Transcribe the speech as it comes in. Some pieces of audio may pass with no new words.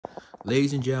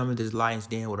Ladies and gentlemen, this is Lions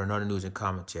Den with another news and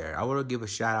commentary. I want to give a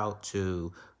shout out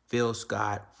to Phil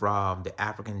Scott from the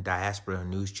African Diaspora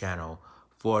News Channel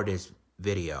for this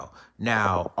video.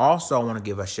 Now, also I want to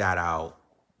give a shout out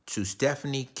to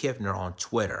Stephanie Kiffner on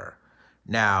Twitter.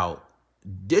 Now,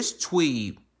 this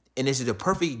tweet, and this is a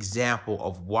perfect example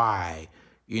of why,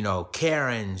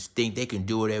 Karens think they can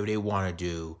do whatever they want to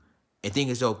do and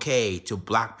think it's okay to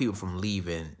block people from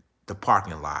leaving the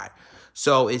parking lot.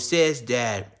 So it says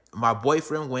that my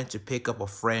boyfriend went to pick up a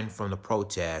friend from the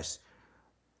protest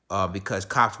because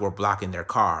cops were blocking their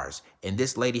cars. And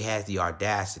this lady has the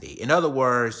audacity. In other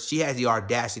words, she has the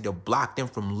audacity to block them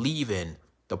from leaving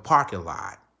the parking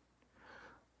lot.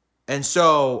 And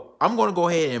so I'm going to go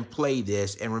ahead and play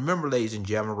this. And remember, ladies and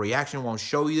gentlemen, reaction won't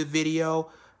show you the video.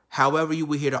 However, you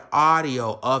will hear the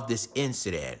audio of this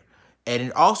incident. And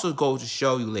it also goes to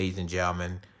show you, ladies and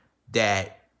gentlemen,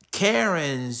 that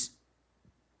Karens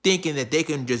thinking that they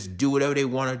can just do whatever they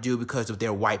want to do because of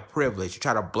their white privilege,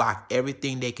 try to block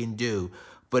everything they can do.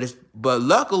 But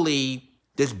luckily,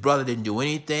 this brother didn't do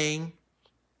anything,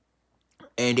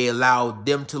 and they allowed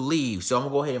them to leave. So I'm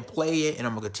going to go ahead and play it, and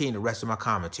I'm going to continue the rest of my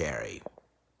commentary.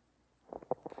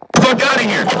 Fuck out of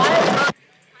here.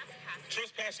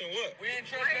 Trespassing what? We ain't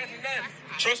trespassing nothing.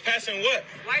 Trespassing what?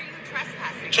 Why are you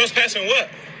trespassing? Trespassing what?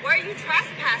 Why are you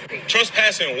trespassing?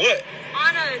 Trespassing what?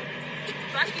 On a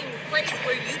fucking place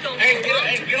where you don't Hey, belong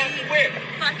to get off the whip.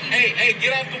 fucking... Hey,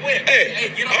 get off the whip.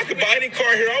 Hey, get off I the could whip. buy any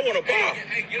car here I want to buy.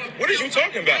 Hey, get off the What is you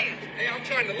talking about? Hey, I'm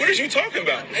trying to leave. What is you talking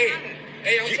about? Hey,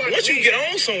 I'm trying Once to you leave.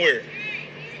 get on somewhere.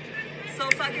 So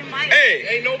fucking Mike. Hey,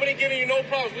 Ain't nobody giving you no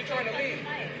problems. We trying to leave.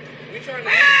 We trying to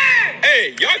leave.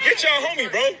 hey, y'all get y'all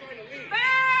homie, bro. We trying to leave.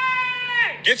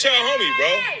 Get y'all homie, bro.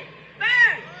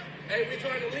 Hey, we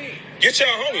trying to leave. Get y'all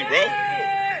homie, bro.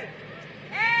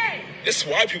 Hey! This is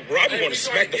why people, bro, I be Hey, want we to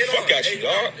smack trying the to get fuck on. out you, Hey,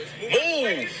 dog. Why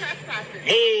are you Move. trespassing?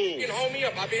 Get Move. hold me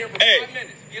up. I've been here for Hey. 5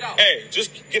 minutes. Get out. Hey,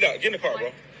 just get out. Get in the car,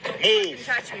 bro. Don't Move.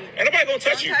 touch me. Ain't nobody gonna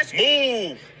touch Don't you. touch me.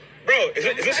 Move. Bro, is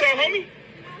this our homie?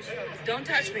 Don't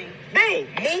touch me. Bro,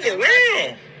 move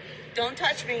around. Don't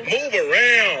touch me. Move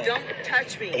around. Don't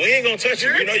touch me. We ain't gonna touch you.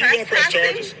 You're You know you gonna press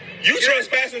trespassing? charges. You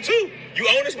trespassing too. You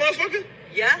own this motherfucker?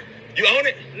 Yeah? You own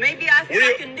it? Maybe I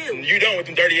Where fucking do. You don't with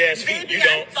them dirty ass feet. Maybe You I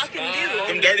don't. fucking do.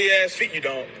 Them dirty ass feet, you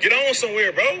don't. Get on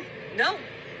somewhere, bro. No.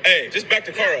 Hey, just back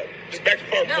the car up. Just back the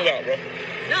car up and pull No. out, bro.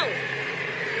 No.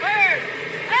 Bird.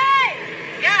 Hey!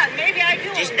 Yeah, maybe I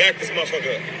do. Just back this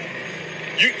motherfucker up.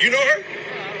 You know her?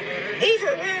 Move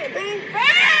her around, bro.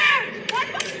 Bird! What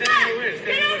the fuck?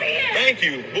 Get over here. Thank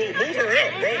you. Move her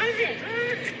out, bro.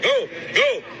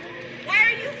 Go. Why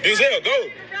are you Denzel, go. trying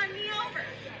to run me over?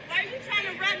 Why are you trying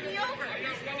to run me over?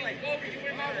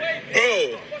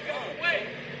 Bro,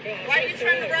 Why are you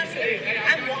trying to run me over?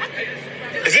 I'm walking.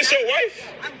 is this your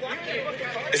wife? I'm walking.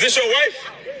 Is this your wife?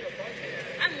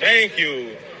 I'm walking. Thank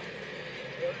you.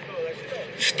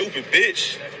 Stupid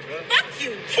bitch. Fuck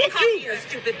you. Fuck Call you. me a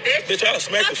stupid bitch. Bitch, I'll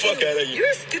smack the fuck out of you. You're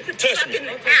a stupid Touch me. fucking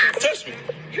ass. Touch me.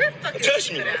 You're a fucking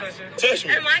Touch me. stupid ass. Touch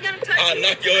me. Am I gonna touch I'll you?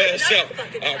 knock your ass No, out.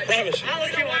 fucking I touch promise you. I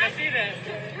don't want to see that.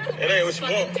 It ain't what you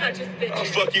want. I'll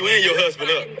fuck you and your husband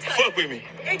up. Fuck with me.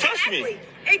 Touch me.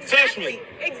 Touch me.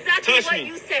 Exactly Touch what me.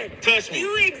 you said. Touch me.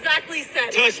 You exactly said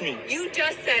it. Touch me. You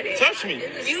just said it. Touch me.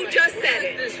 You just said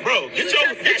it. Bro, You get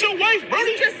just said your it. wife,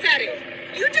 Brody. You just said it.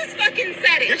 You just fucking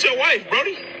said it. Get your wife,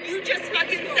 Brody. You just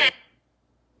fucking said it.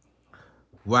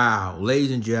 Wow,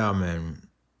 ladies and gentlemen,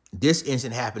 this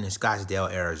incident happened in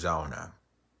Scottsdale, Arizona.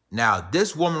 Now,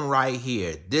 this woman right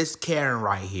here, this Karen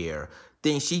right here,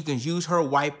 thinks she can use her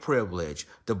white privilege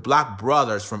to block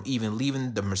brothers from even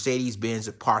leaving the Mercedes-Benz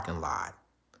parking lot.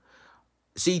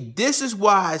 See, this is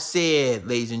why I said,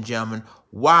 ladies and gentlemen,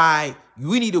 why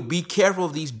we need to be careful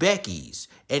of these Beckys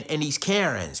and these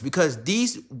Karens, because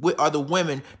these are the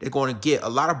women that are going to get a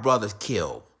lot of brothers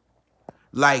killed.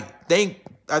 Like, thank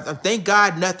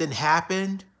God nothing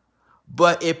happened,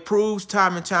 but it proves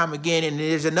time and time again. And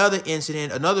there's another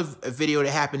incident, another video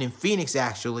that happened in Phoenix,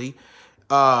 actually,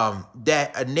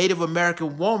 that a Native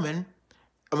American woman,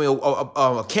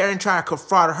 a Karen tried to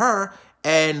confront her,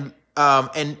 and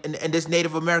this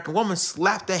Native American woman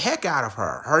slapped the heck out of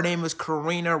her. Her name is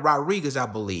Karina Rodriguez, I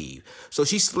believe. So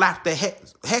she slapped the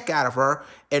heck out of her,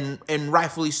 and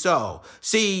rightfully so.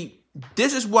 See,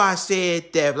 this is why I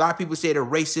said that a lot of people say that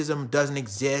racism doesn't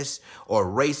exist, or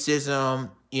racism,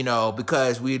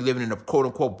 because we're living in a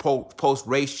quote-unquote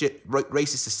post-racist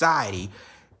society.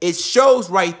 It shows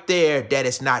right there that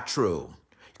it's not true.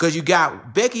 Because you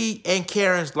got Becky and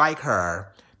Karens like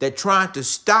her that trying to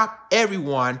stop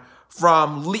everyone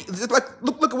from leaving.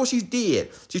 Look at what she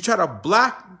did. She tried to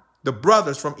block the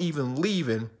brothers from even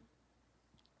leaving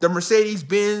the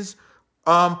Mercedes-Benz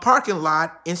parking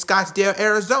lot in Scottsdale,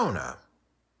 Arizona.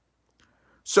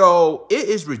 So it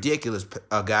is ridiculous,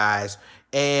 guys,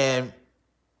 and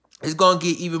it's going to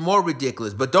get even more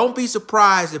ridiculous. But don't be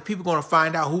surprised if people are going to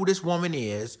find out who this woman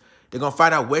is. They're going to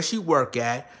find out where she work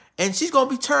at, and she's going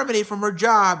to be terminated from her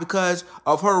job because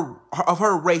of her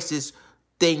racist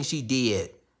thing she did.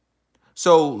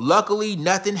 So luckily,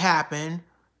 nothing happened.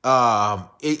 I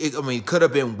mean, it could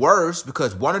have been worse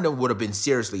because one of them would have been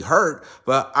seriously hurt.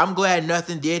 But I'm glad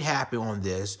nothing did happen on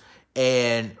this.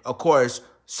 And of course,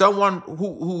 somebody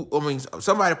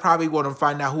probably want to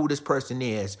find out who this person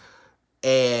is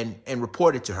and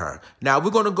report it to her. Now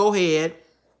we're going to go ahead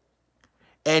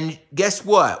and guess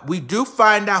what? We do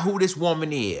find out who this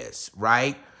woman is,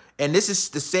 right? And this is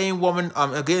the same woman.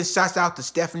 Again, shouts out to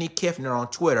Stephanie Kiffner on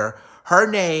Twitter. Her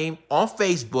name on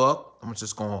Facebook, I'm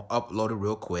just going to upload it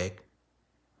real quick.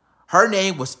 Her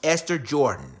name was Esther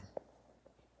Jordan.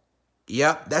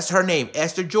 Yep, that's her name,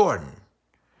 Esther Jordan.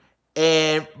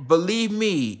 And believe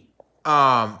me,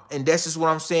 and this is what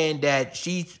I'm saying, that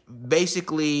she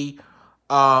basically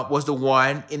was the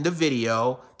one in the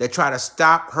video that tried to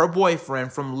stop her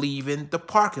boyfriend from leaving the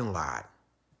parking lot.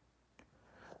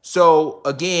 So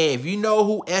again, if you know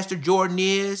who Esther Jordan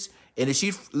is, and if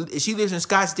she lives in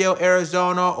Scottsdale,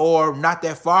 Arizona, or not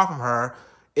that far from her,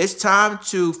 it's time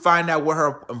to find out where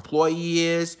her employee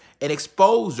is and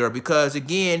expose her, because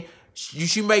again,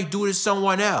 she may do it to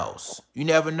someone else. You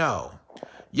never know.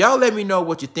 Y'all let me know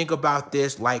what you think about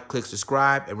this. Like, click,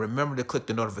 subscribe, and remember to click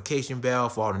the notification bell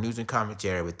for all the news and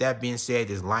commentary. With that being said,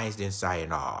 this Lions Den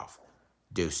signing off.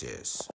 Deuces.